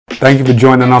Thank you for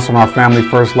joining us on our Family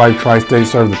First Life Tri-State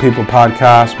Serve the People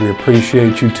podcast. We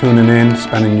appreciate you tuning in,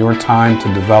 spending your time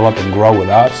to develop and grow with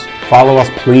us. Follow us,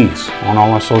 please, on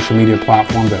all our social media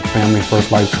platforms at Family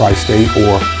First Life Tri-State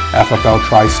or FFL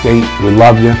Tri-State. We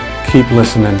love you. Keep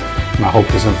listening, and I hope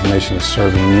this information is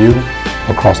serving you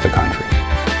across the country.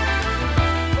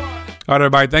 All right,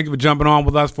 everybody, thank you for jumping on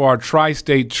with us for our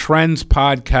Tri-State Trends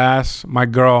podcast. My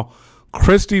girl,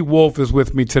 Christy Wolf, is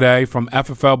with me today from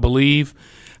FFL Believe,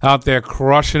 out there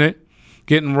crushing it,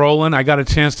 getting rolling. I got a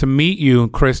chance to meet you,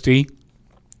 Christy,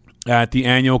 at the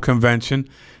annual convention,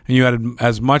 and you had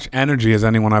as much energy as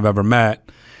anyone I've ever met.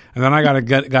 And then I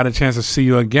got a chance to see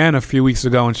you again a few weeks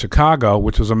ago in Chicago,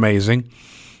 which was amazing.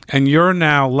 And you're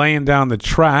now laying down the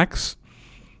tracks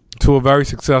to a very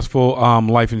successful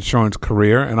life insurance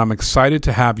career, and I'm excited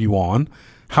to have you on.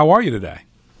 How are you today?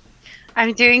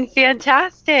 I'm doing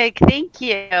fantastic. Thank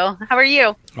you. How are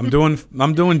you? I'm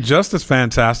doing just as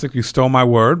fantastic. You stole my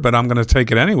word, but I'm going to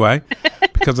take it anyway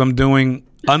because I'm doing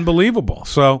unbelievable.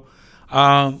 So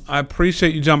I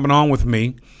appreciate you jumping on with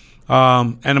me.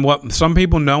 And what some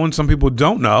people know and some people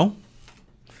don't know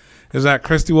is that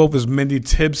Christy Wolf is Mindy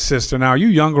Tibbs' sister. Now, are you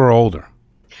younger or older?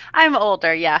 I'm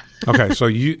older, yeah. Okay, so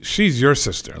she's your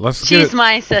sister. She's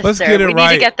my sister. Let's get it we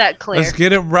right. need to get that clear. Let's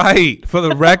get it right. For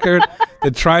the record,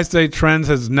 the Tri-State Trends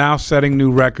is now setting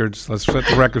new records. Let's set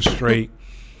the record straight.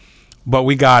 But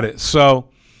we got it. So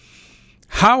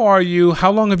how are you?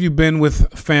 How long have you been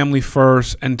with Family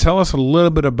First? And tell us a little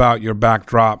bit about your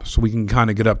backdrop so we can kind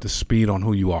of get up to speed on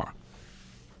who you are.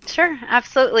 Sure,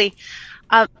 absolutely.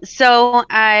 So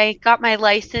I got my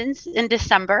license in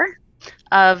December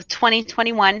of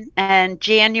 2021, and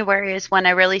January is when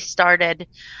I really started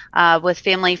with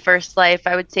Family First Life.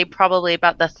 I would say probably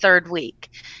about the third week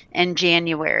in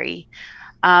January.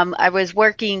 I was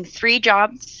working 3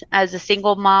 jobs as a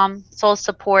single mom, sole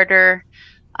supporter.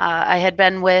 I had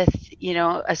been with,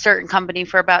 a certain company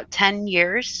for about 10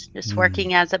 years, just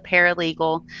working as a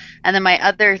paralegal. And then my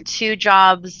other 2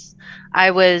 jobs,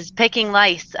 I was picking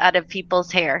lice out of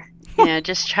people's hair.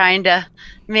 Just trying to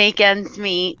make ends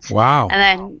meet. Wow. And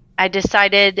then I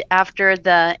decided after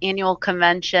the annual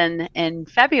convention in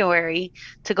February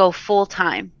to go full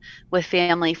time with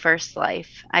Family First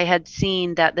Life. I had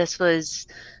seen that this was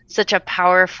such a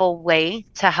powerful way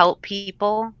to help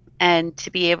people and to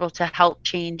be able to help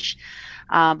change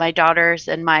my daughters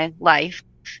and my life.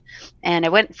 And I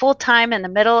went full time in the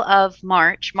middle of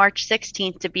March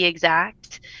 16th to be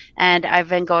exact. And I've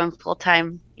been going full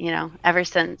time, ever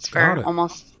since for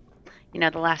almost,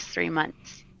 the last 3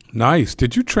 months. Nice.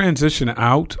 Did you transition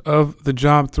out of the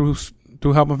job through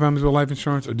helping families with life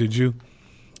insurance, or did you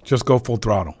just go full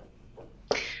throttle?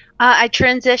 I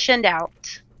transitioned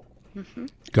out. Mm-hmm.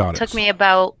 Got it. Took me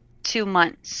about 2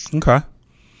 months. Okay.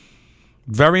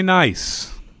 Very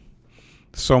nice.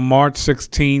 So March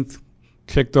 16th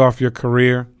kicked off your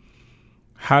career.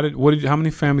 How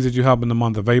many families did you help in the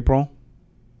month of April?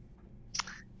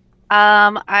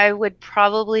 I would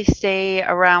probably say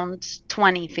around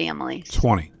 20 families.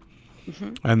 20.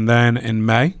 Mm-hmm. And then in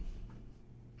May?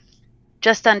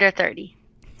 Just under 30.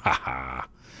 Ha.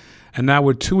 And now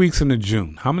we're 2 weeks into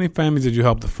June. How many families did you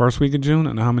help the first week of June,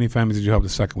 and how many families did you help the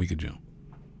second week of June?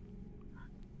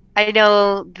 I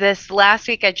know this last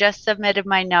week I just submitted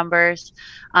my numbers.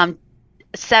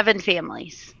 7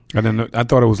 families. And then I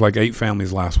thought it was like 8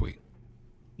 families last week.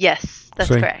 Yes, that's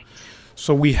correct.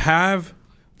 So we have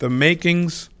the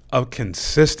makings of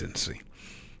consistency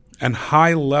and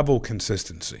high-level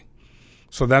consistency.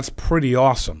 So that's pretty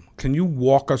awesome. Can you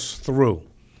walk us through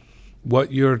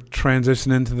what your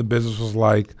transition into the business was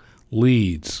like?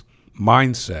 Leads,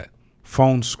 mindset,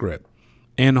 phone script,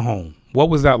 in-home. What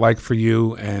was that like for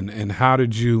you, and how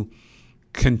did you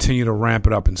continue to ramp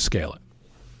it up and scale it?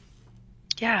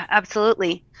 Yeah,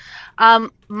 absolutely.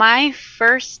 My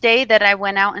first day that I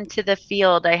went out into the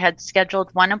field, I had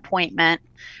scheduled one appointment,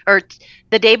 or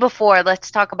the day before, let's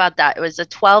talk about that. It was a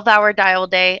 12-hour dial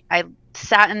day. I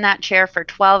sat in that chair for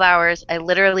 12 hours. I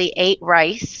literally ate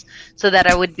rice so that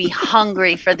I would be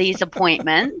hungry for these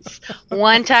appointments.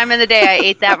 One time in the day, I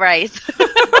ate that rice.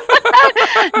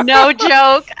 No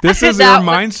joke. This is your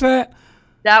mindset?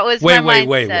 That was my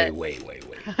mindset. Wait.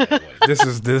 This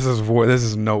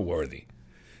is noteworthy.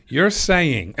 You're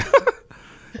saying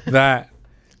that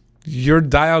your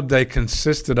dial day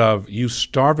consisted of you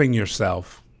starving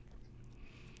yourself,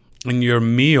 and your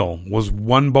meal was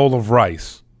one bowl of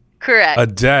rice. Correct. A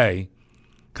day.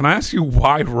 Can I ask you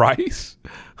why rice?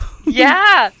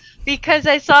 Yeah. because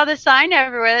I saw the sign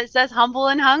everywhere that says humble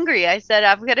and hungry. I said,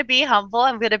 I'm going to be humble,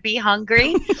 I'm going to be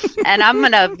hungry, and I'm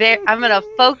going to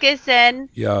focus in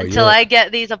until I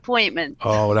get these appointments.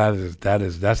 Oh,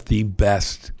 that's the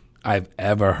best I've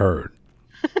ever heard.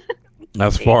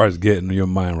 As far as getting your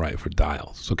mind right for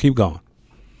dials. So keep going.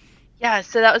 Yeah,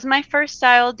 so that was my first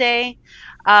dial day.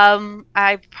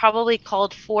 I probably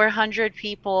called 400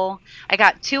 people. I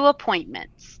got 2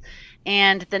 appointments.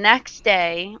 And the next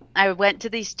day, I went to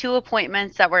these 2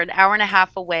 appointments that were an hour and a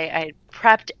half away. I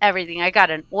prepped everything. I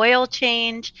got an oil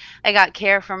change. I got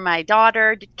care for my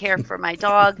daughter, did care for my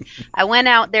dog. I went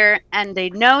out there and they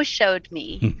no-showed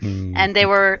me. And they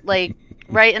were like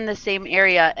right in the same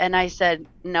area. And I said,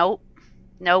 nope.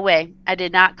 No way. I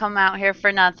did not come out here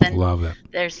for nothing. Love it.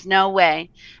 There's no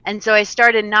way. And so I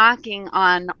started knocking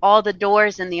on all the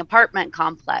doors in the apartment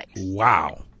complex.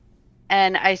 Wow.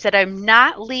 And I said, I'm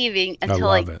not leaving until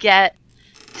I get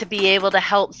to be able to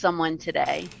help someone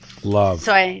today. Love.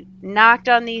 So I knocked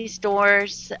on these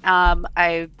doors.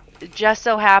 I just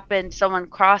so happened someone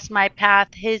crossed my path.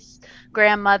 His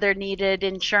grandmother needed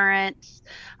insurance.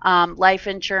 Life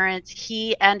insurance.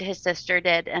 He and his sister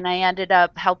did, and I ended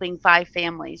up helping 5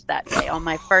 families that day on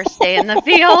my first day in the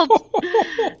field.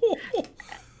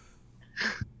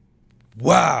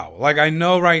 Wow. Like, I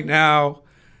know right now,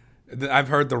 I've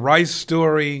heard the rice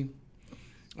story.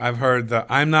 I've heard the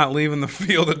I'm not leaving the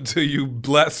field until you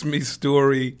bless me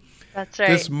story. That's right.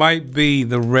 This might be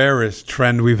the rarest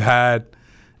trend we've had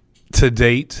to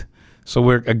date. So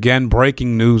we're, again,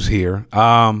 breaking news here.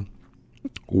 Wow.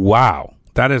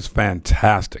 That is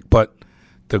fantastic. But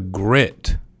the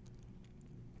grit.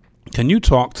 Can you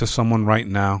talk to someone right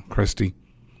now, Christy,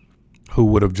 who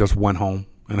would have just went home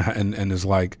and is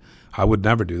like, I would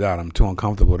never do that. I'm too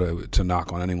uncomfortable to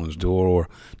knock on anyone's door or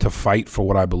to fight for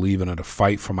what I believe in or to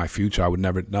fight for my future. I would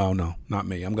never. No, not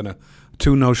me. I'm going to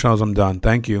 2 no-shows. I'm done.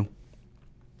 Thank you.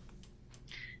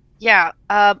 Yeah.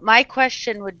 My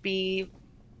question would be,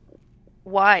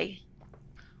 why?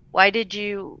 Why did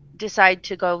you decide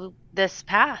to go this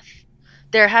path?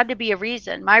 There had to be a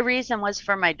reason. My reason was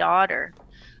for my daughter.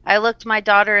 I looked my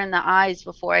daughter in the eyes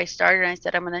before I started and I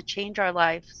said, I'm going to change our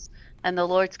lives and the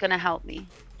Lord's going to help me.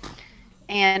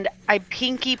 And I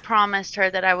pinky promised her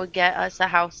that I would get us a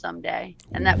house someday,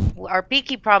 and that our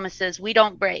pinky promises we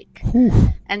don't break.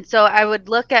 And so I would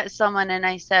look at someone and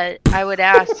I would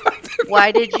ask,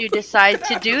 why did you decide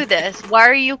to do this? Why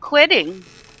are you quitting?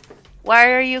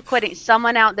 Why are you quitting?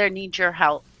 Someone out there needs your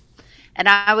help. And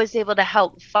I was able to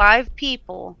help 5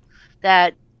 people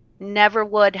that never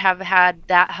would have had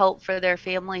that help for their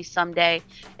family someday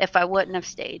if I wouldn't have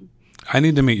stayed. I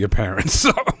need to meet your parents.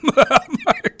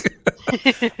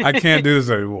 I can't do this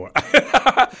anymore.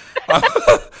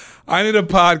 I need a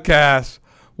podcast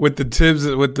with the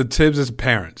Tibbs'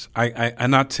 parents. I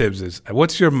not Tibbs's.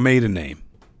 What's your maiden name?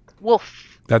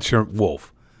 Wolf. That's your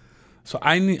Wolf. So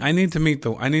I need to meet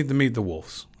the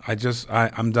Wolves.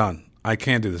 I'm done. I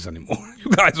can't do this anymore. You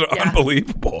guys are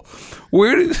unbelievable.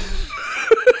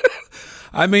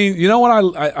 I mean, you know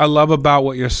what I love about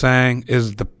what you're saying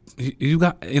is you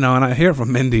got, and I hear it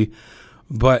from Mindy,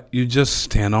 but you just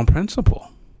stand on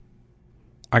principle.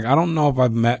 Like, I don't know if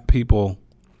I've met people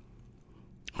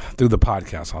through the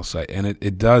podcast, I'll say, and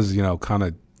it does, kind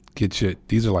of get you.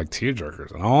 These are like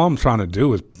tearjerkers, and all I'm trying to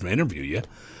do is interview you.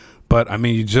 But I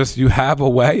mean, you have a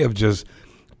way of just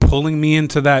pulling me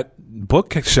into that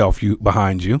bookshelf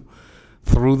behind you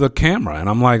through the camera, and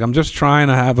I'm just trying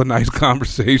to have a nice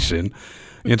conversation.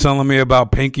 You're telling me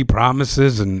about pinky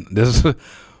promises and this,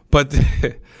 but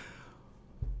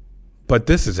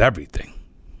this is everything.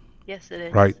 Yes, it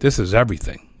is. Right, this is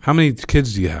everything. How many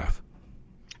kids do you have?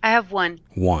 I have 1.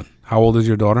 1. How old is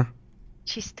your daughter?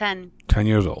 She's 10. 10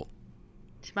 years old.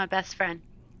 She's my best friend.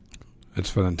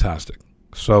 It's fantastic.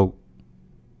 So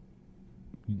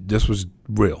this was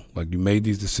real. Like, you made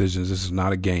these decisions. This is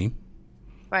not a game.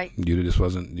 Right. You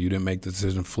didn't make the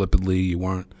decision flippantly.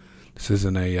 This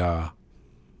isn't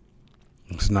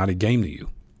it's not a game to you.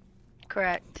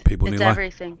 Correct. People it's need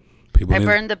everything. I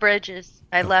burned the bridges.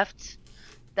 I left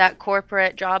that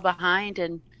corporate job behind,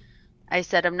 and I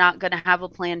said, I'm not going to have a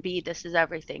plan B. This is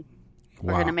everything. Wow.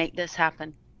 We're going to make this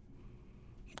happen.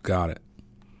 Got it.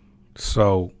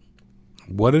 So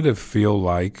what did it feel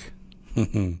like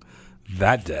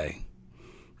that day,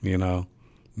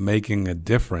 making a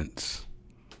difference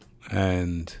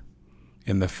and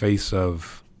in the face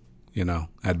of,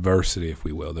 adversity, if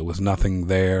we will? There was nothing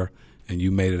there and you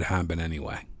made it happen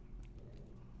anyway.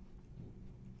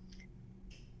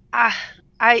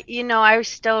 I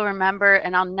still remember,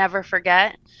 and I'll never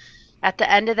forget, at the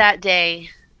end of that day,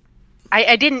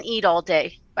 I didn't eat all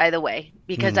day. by the way,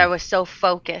 because I was so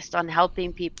focused on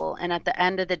helping people. And at the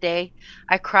end of the day,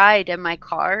 I cried in my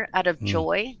car out of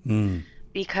joy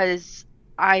because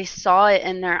I saw it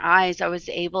in their eyes. I was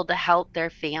able to help their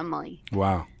family.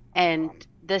 Wow. And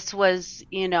this was,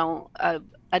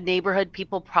 a neighborhood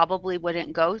people probably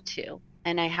wouldn't go to.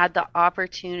 And I had the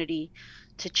opportunity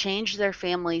to change their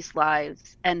families'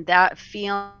 lives. And that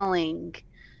feeling,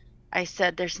 I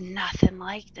said, there's nothing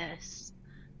like this.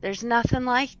 There's nothing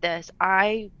like this.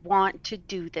 I want to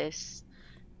do this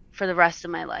for the rest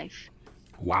of my life.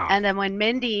 Wow. And then when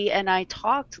Mindy and I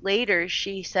talked later,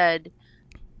 she said,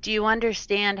 do you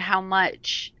understand how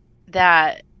much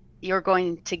that you're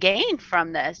going to gain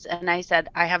from this? And I said,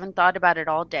 I haven't thought about it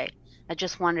all day. I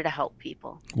just wanted to help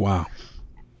people. Wow.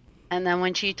 And then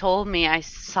when she told me, I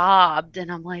sobbed,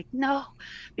 and I'm like, no,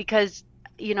 because,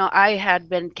 I had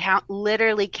been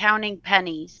literally counting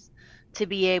pennies to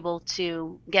be able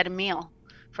to get a meal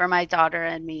for my daughter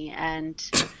and me, and,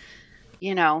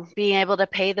 being able to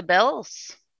pay the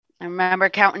bills. I remember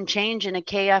counting change in a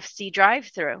KFC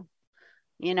drive-through,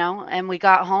 and we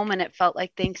got home and it felt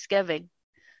like Thanksgiving.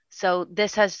 So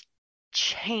this has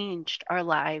changed our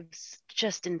lives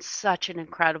just in such an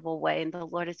incredible way. And the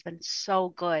Lord has been so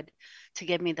good to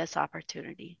give me this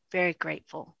opportunity. Very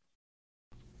grateful.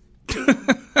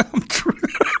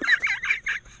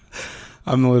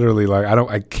 I'm literally like,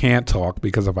 I can't talk,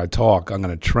 because if I talk, I'm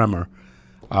going to tremor.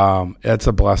 It's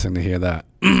a blessing to hear that.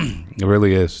 It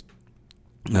really is.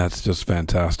 That's just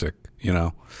fantastic. We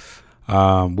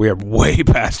are way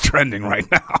past trending right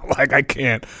now. Like, I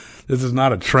can't. This is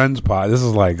not a trends pod. This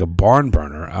is like a barn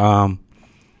burner.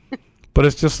 But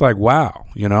it's just like, wow,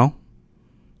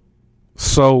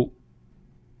 So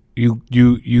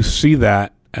you see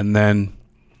that, and then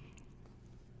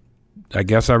I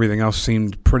guess everything else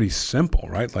seemed pretty simple,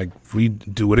 right? Like, we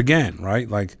do it again, right?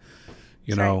 Like,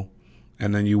 Right.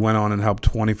 And then you went on and helped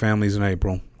 20 families in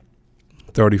April,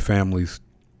 30 families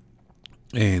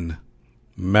in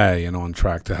May, and on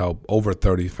track to help over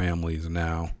 30 families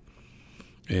now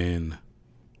in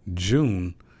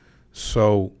June.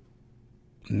 So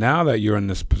now that you're in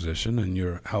this position and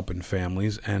you're helping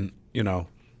families, and,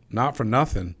 not for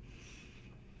nothing,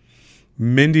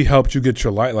 Mindy helped you get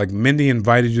your light. Like, Mindy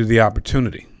invited you to the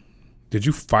opportunity. Did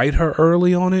you fight her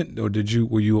early on it, or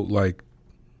were you like,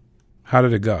 how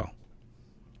did it go?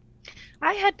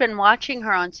 I had been watching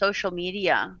her on social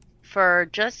media for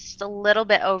just a little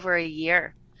bit over a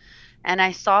year. And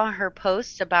I saw her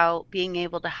post about being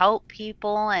able to help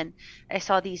people. And I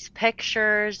saw these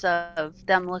pictures of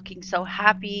them looking so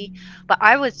happy. But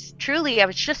I was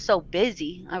just so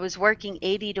busy. I was working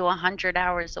 80 to 100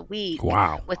 hours a week.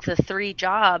 Wow. With the 3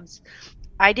 jobs.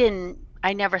 I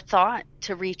never thought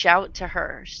to reach out to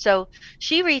her. So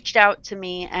she reached out to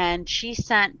me, and she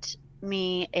sent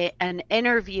me an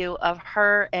interview of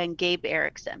her and Gabe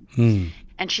Erickson.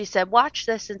 And she said, watch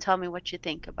this and tell me what you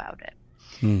think about it.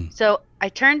 So I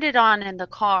turned it on in the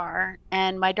car,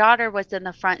 and my daughter was in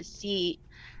the front seat,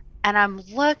 and I'm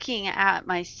looking at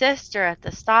my sister at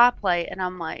the stoplight, and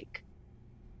I'm like,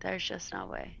 there's just no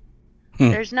way.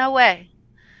 There's no way.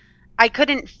 I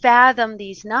couldn't fathom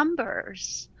these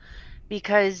numbers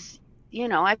because,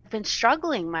 I've been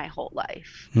struggling my whole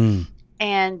life.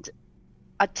 And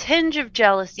a tinge of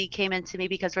jealousy came into me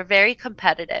because we're very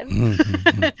competitive.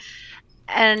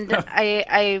 And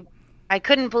I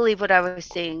couldn't believe what I was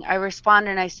seeing. I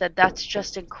responded and I said, that's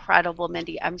just incredible,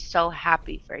 Mindy. I'm so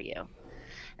happy for you.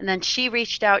 And then she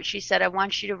reached out. She said, I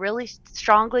want you to really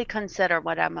strongly consider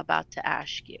what I'm about to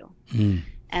ask you. And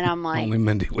I'm like, only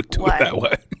Mindy would do what? it that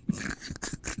way.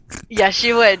 Yeah,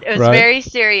 she would. It was Right. very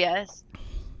serious.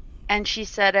 And she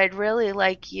said, I'd really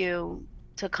like you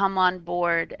to come on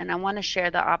board, and I want to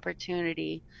share the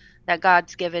opportunity that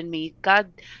God's given me. God,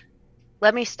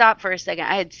 let me stop for a second.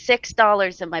 I had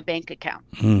 $6 in my bank account.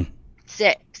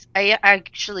 6. I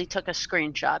actually took a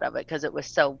screenshot of it because it was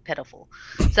so pitiful.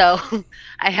 So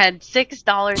I had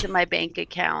 $6 in my bank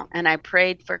account, and I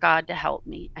prayed for God to help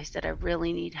me. I said, I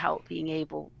really need help being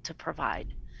able to provide.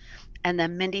 And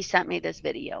then Mindy sent me this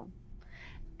video.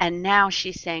 And now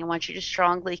she's saying, I want you to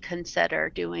strongly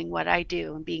consider doing what I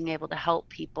do and being able to help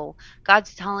people.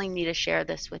 God's telling me to share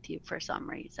this with you for some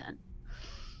reason.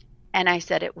 And I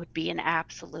said, it would be an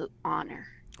absolute honor.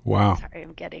 Wow. Sorry,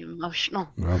 I'm getting emotional.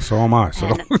 Well, so am I.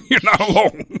 So you're not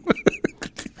alone.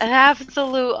 An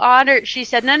absolute honor. She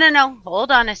said, no,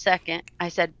 hold on a second. I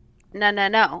said,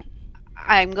 no,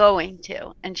 I'm going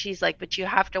to. And she's like, but you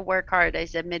have to work hard. I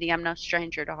said, Mindy, I'm no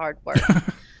stranger to hard work.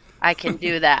 I can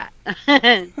do that.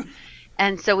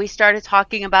 And so we started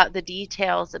talking about the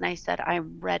details, and I said,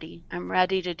 I'm ready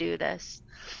to do this.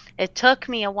 It took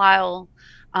me a while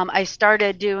I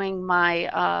started doing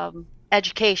my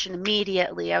education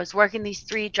immediately. I was working these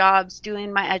 3 jobs,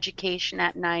 doing my education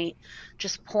at night,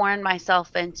 just pouring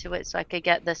myself into it so I could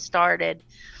get this started.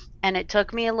 And it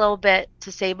took me a little bit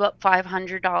to save up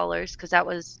 $500 because that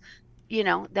was,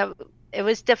 that it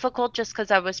was difficult just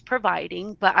because I was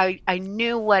providing, but I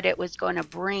knew what it was going to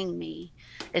bring me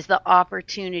is the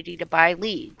opportunity to buy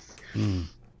leads.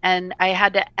 And I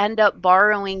had to end up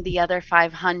borrowing the other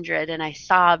 500, and I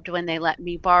sobbed when they let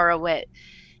me borrow it.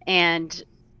 And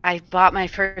I bought my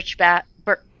first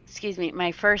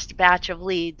my first batch of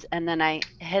leads, and then I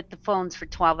hit the phones for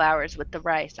 12 hours with the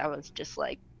rice. I was just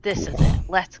like, this is it.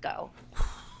 Let's go.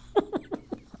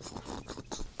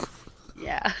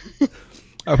 Yeah.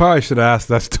 I probably should ask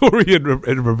that story in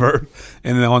reverse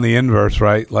and on the inverse,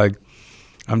 right? Like,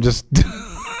 I'm just,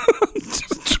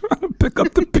 just trying to pick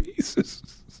up the pieces.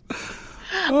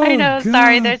 Oh, I know. God.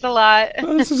 Sorry, there's a lot.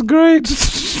 This is great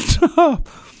stuff.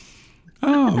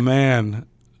 Oh, man.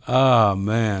 Oh,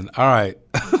 man. All right.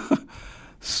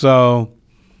 So,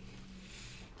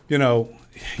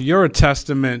 you're a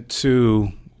testament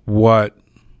to what,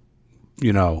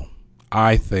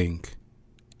 I think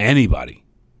anybody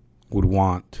would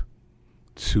want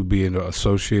to be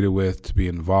associated with, to be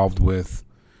involved with,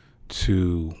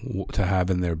 to have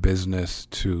in their business,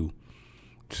 to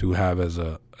have as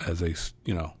a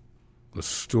a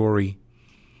story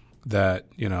that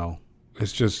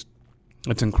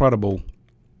it's incredible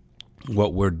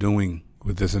what we're doing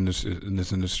with this in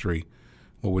this industry,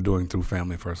 what we're doing through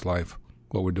Family First Life,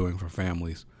 what we're doing for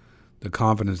families, the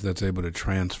confidence that's able to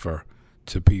transfer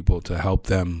to people to help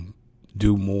them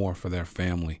do more for their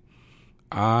family.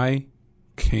 I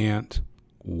can't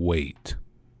wait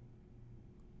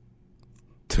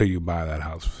till you buy that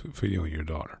house for you and your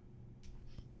daughter.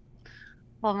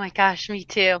 Oh my gosh, me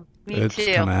too. It's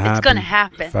going to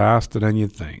happen faster than you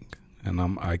think, and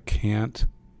I can't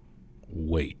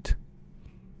wait.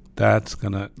 That's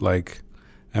gonna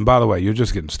and by the way, you're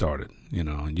just getting started,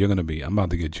 and you're gonna be. I'm about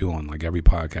to get you on like every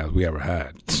podcast we ever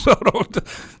had. So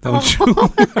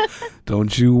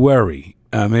don't you worry.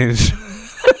 I mean,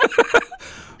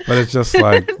 but it's just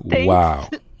like wow,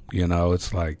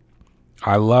 it's like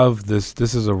I love this.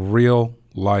 This is a real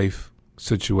life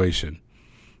situation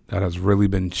that has really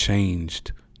been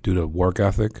changed due to work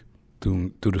ethic,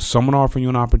 due to someone offering you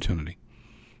an opportunity,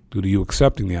 due to you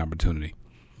accepting the opportunity,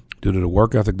 due to the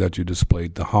work ethic that you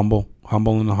displayed, the humble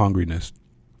and the hungriness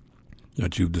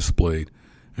that you've displayed,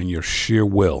 and your sheer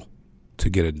will to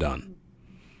get it done.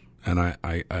 And I'm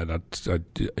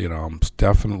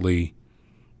definitely,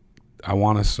 I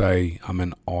want to say I'm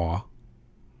in awe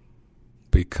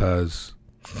because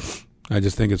I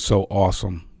just think it's so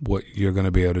awesome what you're going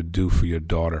to be able to do for your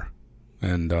daughter,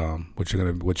 and what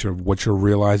you're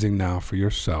realizing now for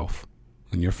yourself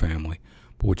and your family,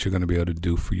 but what you're going to be able to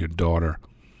do for your daughter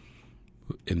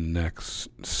in the next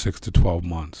 6 to 12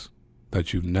 months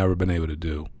that you've never been able to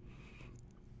do.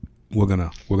 We're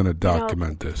gonna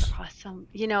document this. Awesome.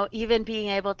 Even being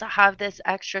able to have this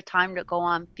extra time to go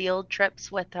on field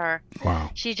trips with her. Wow.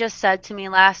 She just said to me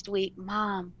last week,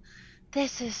 Mom,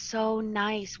 this is so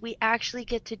nice. We actually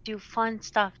get to do fun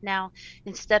stuff now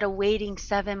instead of waiting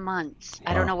 7 months.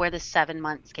 Wow. I don't know where the 7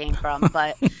 months came from,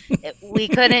 but we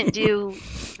couldn't do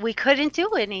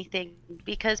anything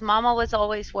because Mama was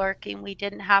always working. We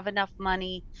didn't have enough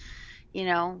money.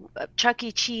 Chuck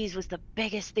E. Cheese was the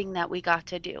biggest thing that we got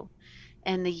to do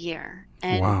in the year.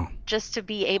 And wow. Just to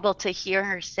be able to hear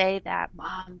her say that,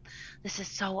 Mom, this is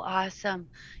so awesome.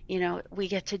 We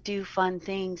get to do fun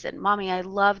things. And Mommy, I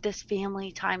love this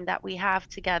family time that we have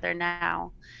together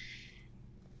now.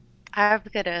 I'm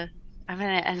going to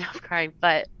end up crying,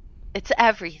 but it's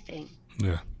everything.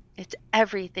 Yeah. It's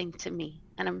everything to me.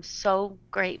 And I'm so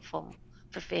grateful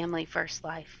for Family First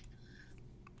Life.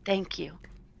 Thank you.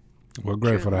 We're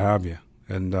grateful to have you.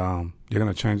 And you're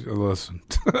going to change. Listen,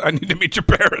 I need to meet your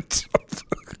parents.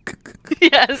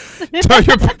 Yes.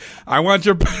 I want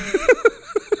your.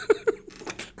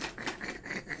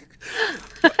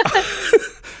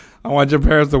 I want your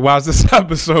parents to watch this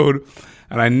episode,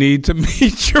 and I need to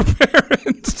meet your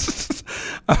parents.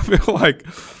 I feel like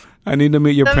I need to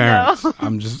meet your parents. No.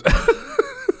 I'm just.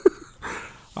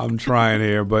 I'm trying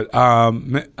here, but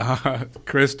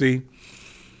Christy,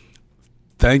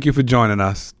 thank you for joining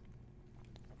us.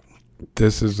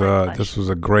 This was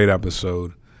a great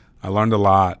episode. I learned a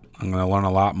lot. I'm going to learn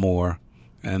a lot more,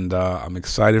 and I'm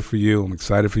excited for you. I'm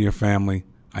excited for your family.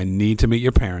 I need to meet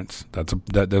your parents.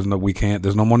 There's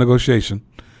no more negotiation.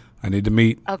 I need to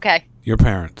meet your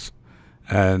parents,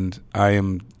 and I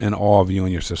am in awe of you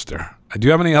and your sister. Do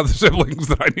you have any other siblings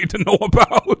that I need to know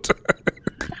about?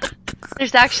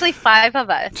 There's actually 5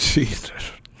 of us. Jesus.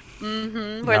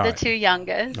 We're the 2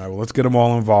 youngest. All right, well, let's get them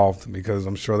all involved because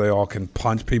I'm sure they all can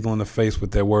punch people in the face with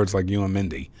their words like you and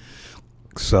Mindy.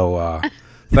 So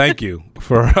thank you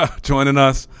for joining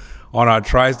us on our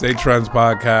Tri-State Trends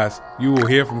podcast. You will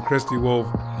hear from Christy Wolf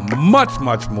much,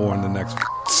 much more in the next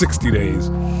 60 days.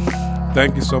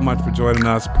 Thank you so much for joining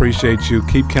us. Appreciate you.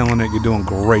 Keep killing it. You're doing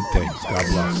great things. God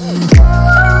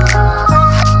bless.